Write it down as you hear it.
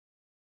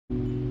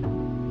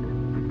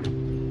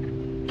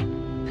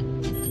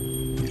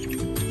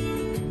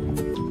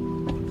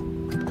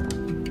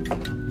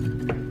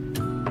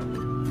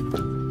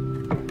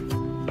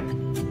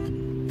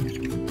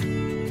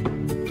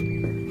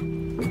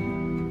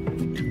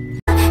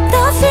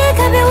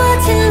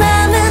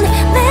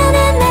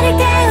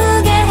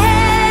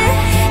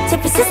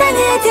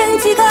널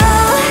등지고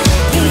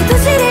이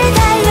도시를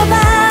달려봐.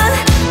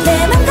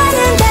 내 맘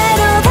가는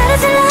대로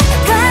가로질러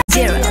가.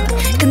 Zero.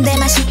 근데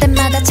마실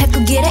때마다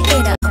자꾸 길에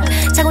잃어.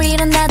 자고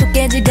일어나도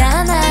깨지가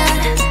않아.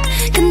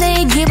 근데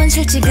이 기분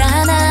싫지가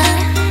않아.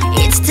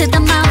 It's to the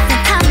mouth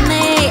and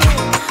honey,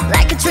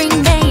 like a drink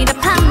made of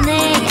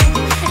honey.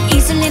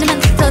 이슬리는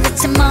맘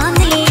도대체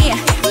뭐니?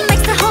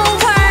 Makes the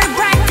whole world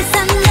bright as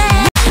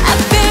sunny. I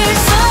feel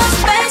so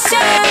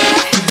special.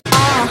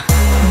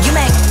 You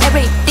make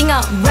everything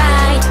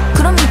alright.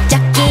 구름이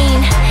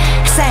짝인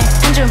햇살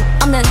한 줌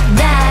없는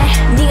날.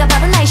 네가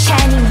바로 나의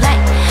shining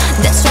light.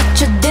 That's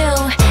what you do.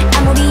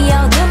 아무리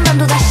어두운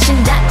밤도 다시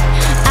난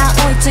I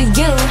owe it to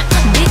you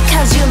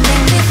because you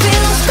make me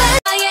feel special.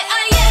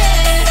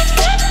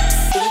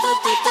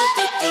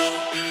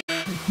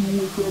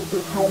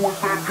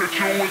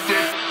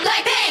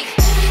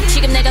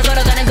 지금 내가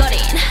걸어가는 거린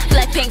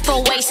Blackpink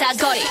 4-way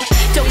사거리.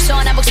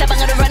 동서 남북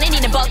사방으로 running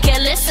이는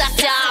버킷리스트 싹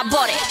다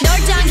버리. 널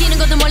당기는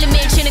것도 멀리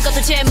밀치는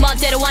것도 제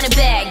멋대로 하는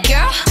bad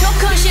girl.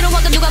 조건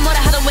싫어하고 누가 뭐라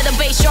하던 with a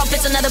bass drop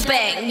it's another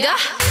banger.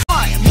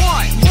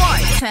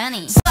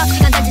 20 수업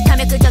시간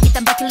단짓하며 그저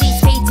있던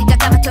버킷리스트 페이지가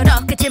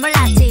까맣도록 끝을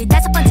몰랐지.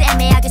 5번째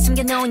애매하게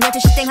숨겨놓은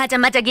 12시 땡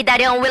하자마자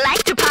기다려온 we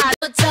like to party.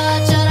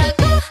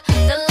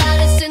 The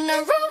light is in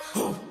the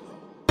room.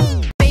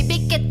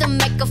 Baby get the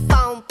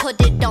microphone, put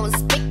it on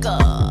speaker.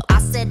 I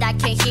said I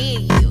can't hear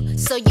you,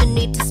 so you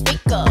need to speak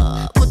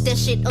up. Put that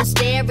shit on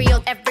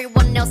stereo,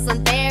 everyone else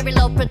on very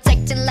low,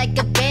 protecting like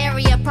a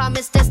barrier.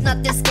 Promise there's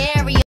nothing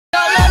scary.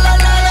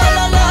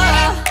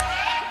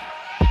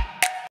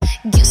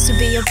 Used to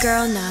be your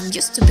girl, now I'm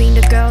used to being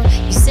the girl.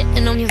 You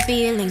sitting on your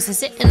feelings and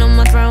sitting on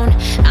my throne.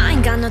 I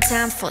ain't got no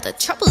time for the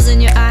troubles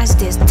in your eyes.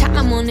 This time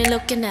I'm only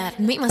looking at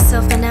me,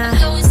 myself and I.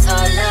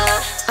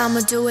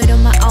 I'ma do it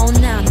on my own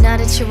now. Now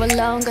that you're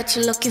alone, got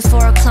you looking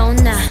for a clone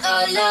now.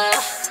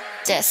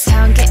 That's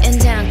how I'm getting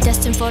down,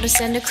 destined for the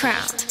center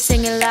crown.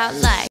 Sing it loud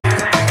like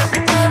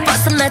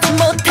벗어나지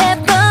못해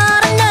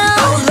but I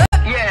know.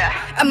 Yeah,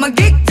 I'ma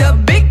get the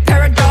big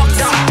paradox.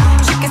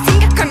 쉽게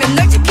생각하면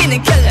널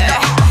지키는 killer.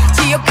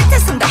 지옥 끝에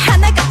선다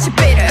하나같이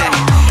bitter.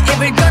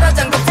 입을 걸어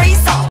잠궈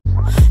freeze off.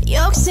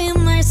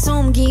 욕심을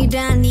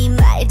숨기라니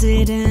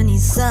말들은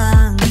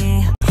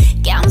이상해.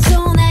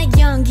 겸손한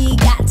연기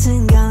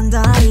같은 건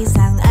더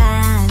이상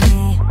안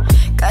해.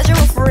 Cause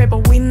you're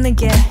forever with me,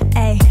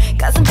 ay.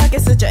 가슴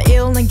밖에서 저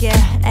ill는 게,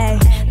 ay.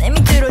 내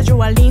밑으로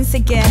좋아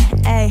린세게,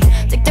 ay.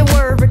 Take the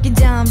word, break it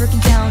down, down.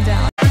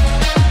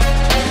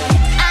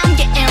 I'm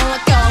getting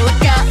let go.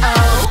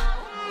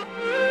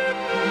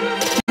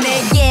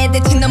 내게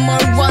대체 넌 뭘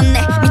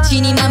원해?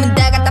 미친 이 맘은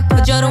다 갖다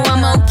퍼줘도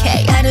I'm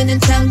okay. 하루는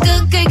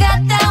천국을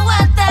갔다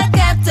왔다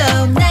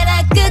갔다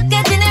나라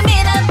끝까지 내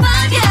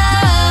밀어버려.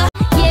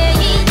 Yeah,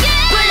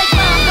 블랙 맘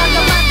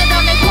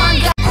만들어내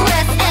광각.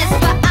 Press S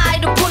by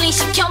I로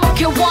분리시켜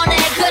먹길 원해.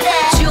 그래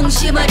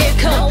중심을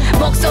잃고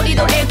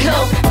목소리도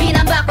잃고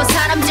비난받고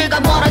사람들과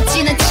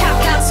멀어지는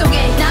착각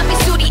속에 난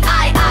미술이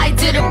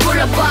아이들을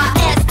불러봐.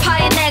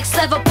 에스파의 next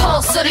level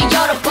pulse를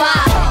열어봐.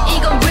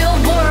 이건 real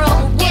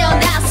world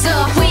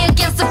깨어났어. We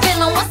against the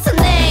feeling what's the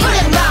name?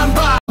 블랙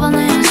맘바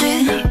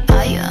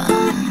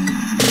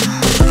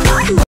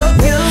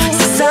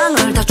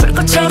세상을 다 줄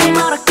것처럼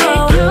말았고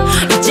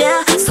이제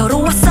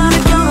서로와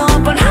싸는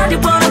경험 뻔하게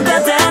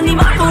벌어가다 네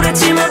얼굴에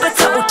침을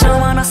뱉어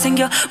오점 하나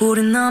생겨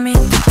우린 남이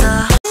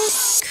됐다.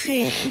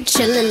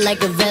 Chillin'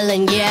 like a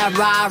villain, yeah,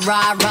 rah,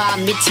 rah, rah.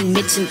 미친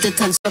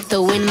듯한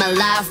속도 in my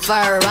life,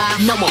 rah.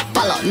 너 못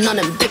발라,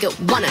 너는 되게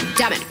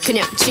원한다면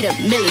그냥 지름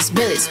밀리스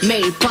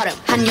매일 버릇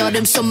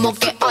한여름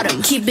손목에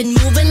얼음. Keep it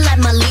moving like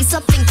my Lisa,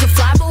 think to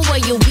fly, but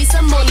where you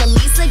visa? Mona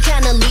Lisa,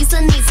 kinda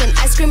Lisa, needs an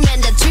ice cream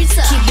and a treat.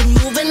 Keep it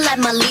moving like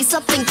my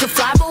Lisa, think to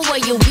fly, but where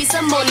you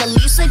visa? Mona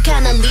Lisa,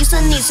 kinda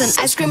Lisa, needs an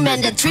ice cream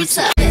and a treat.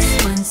 This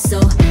one,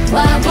 so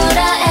why would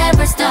I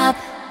ever stop?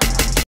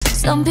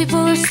 Some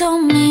people are so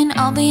mean,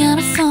 I'll be on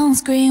a phone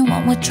screen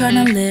when we're trying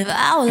to live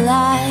our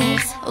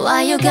lives.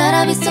 Why you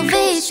gotta be so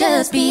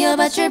vicious? Be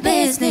about your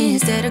business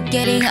instead of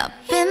getting up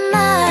in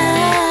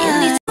mine.